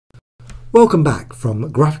Welcome back from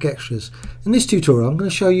Graphic Extras. In this tutorial I'm going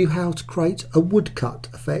to show you how to create a woodcut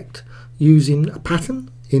effect using a pattern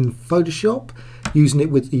in Photoshop, using it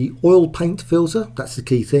with the oil paint filter, that's the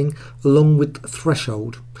key thing, along with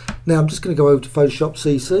threshold. Now I'm just going to go over to Photoshop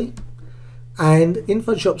CC, and in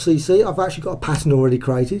Photoshop CC I've actually got a pattern already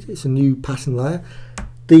created. It's a new pattern layer.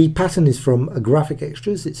 The pattern is from Graphic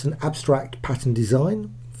Extras. It's an abstract pattern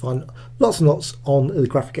design. Find lots and lots on the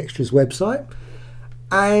Graphic Extras website.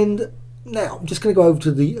 And now I'm just going to go over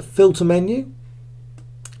to the filter menu.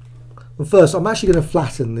 And first I'm actually going to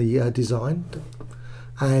flatten the design,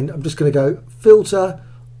 and I'm just going to go filter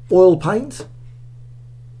oil paint.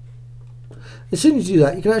 As soon as you do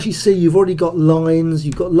that, you can actually see you've already got lines.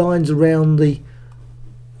 You've got lines around the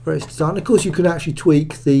various design. Of course you can actually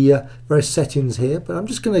tweak the various settings here, but I'm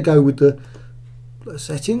just going to go with the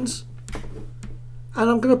settings, and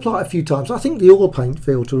I'm going to apply it a few times. I think the oil paint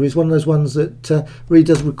filter is one of those ones that really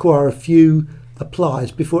does require a few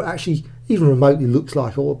applies before it actually even remotely looks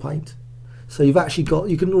like oil paint. So you've actually got,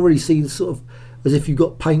 you can already see the sort of as if you've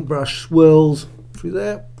got paintbrush swirls through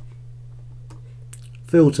there.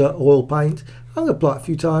 Filter oil paint. I'm going to apply it a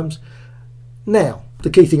few times. Now the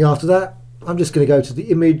key thing after that, I'm just going to go to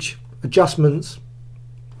the image, adjustments,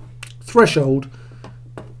 threshold,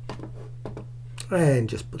 and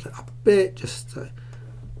just put it up a bit, just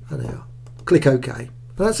and there, click OK. And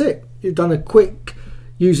that's it. You've done a quick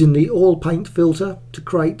using the oil paint filter to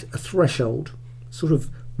create a threshold sort of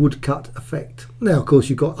woodcut effect. Now of course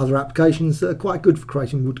you've got other applications that are quite good for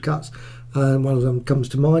creating woodcuts. One of them comes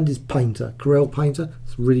to mind is Painter, Corel Painter.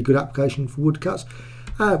 It's a really good application for woodcuts.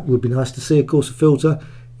 It would be nice to see of course a filter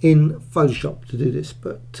in Photoshop to do this,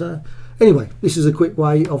 but anyway, this is a quick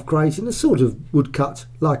way of creating a sort of woodcut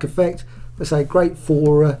like effect. I say great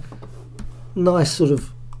for nice sort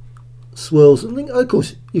of swirls and things. Of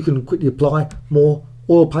course you can quickly apply more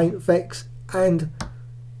oil paint effects and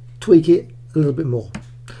tweak it a little bit more.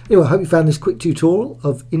 Anyway, I hope you found this quick tutorial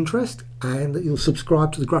of interest and that you'll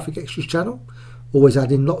subscribe to the Graphic Extras channel. Always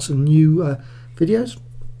add in lots of new videos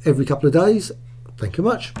every couple of days. Thank you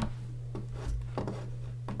much.